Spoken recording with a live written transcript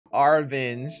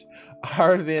Arvinge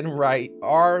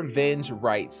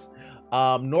writes,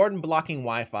 Norton blocking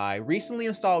Wi-Fi. Recently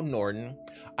installed Norton.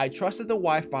 I trusted the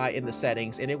Wi-Fi in the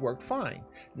settings and it worked fine.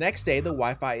 Next day, the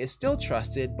Wi-Fi is still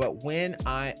trusted, but when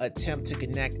I attempt to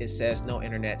connect, it says no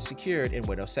internet secured in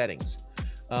Windows settings.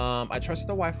 I trusted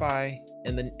the Wi-Fi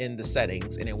in the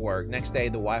settings and it worked. Next day,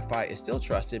 the Wi-Fi is still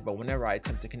trusted, but whenever I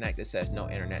attempt to connect, it says no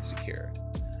internet secured.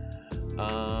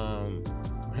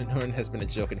 Norton has been a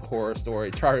joke and horror story.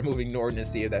 Try removing Norton and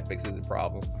see if that fixes the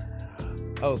problem.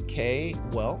 Okay,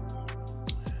 well,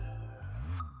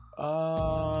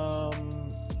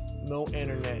 no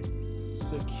internet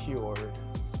secured.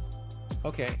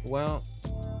 Okay, well,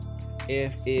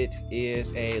 if it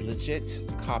is a legit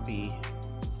copy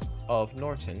of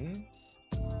Norton,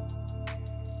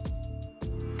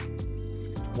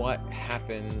 what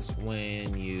happens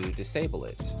when you disable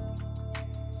it?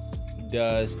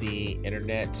 Does the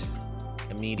internet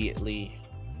immediately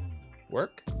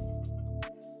work?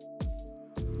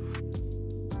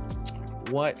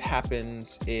 What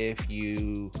happens if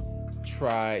you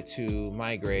try to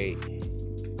migrate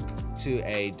to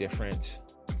a different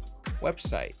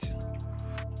website?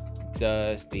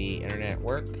 Does the internet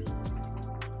work?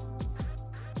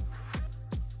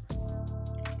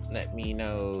 Let me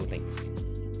know. Thanks.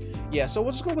 Yeah, so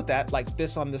we'll just go with that, like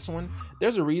this on this one.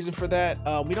 There's a reason for that.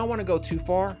 We don't want to go too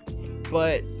far,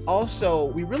 but also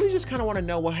we really just kind of want to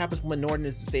know what happens when Norton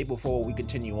is disabled before we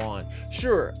continue on.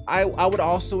 Sure, I would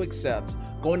also accept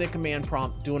going to command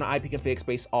prompt, doing an ipconfig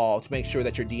space all to make sure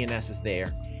that your DNS is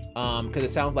there. Because it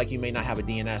sounds like you may not have a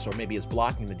DNS, or maybe it's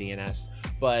blocking the DNS,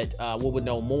 but we would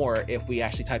know more if we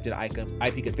actually typed in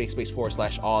ipconfig space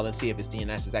 /all and see if this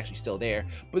DNS is actually still there.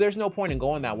 But there's no point in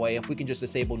going that way if we can just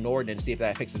disable Norton and see if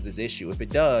that fixes this issue. If it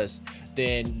does,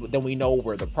 then we know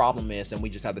where the problem is, and we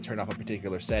just have to turn off a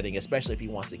particular setting, especially if he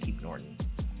wants to keep Norton.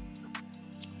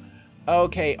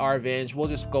 Okay, Arvinge, we'll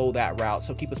just go that route,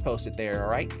 so keep us posted there, all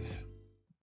right?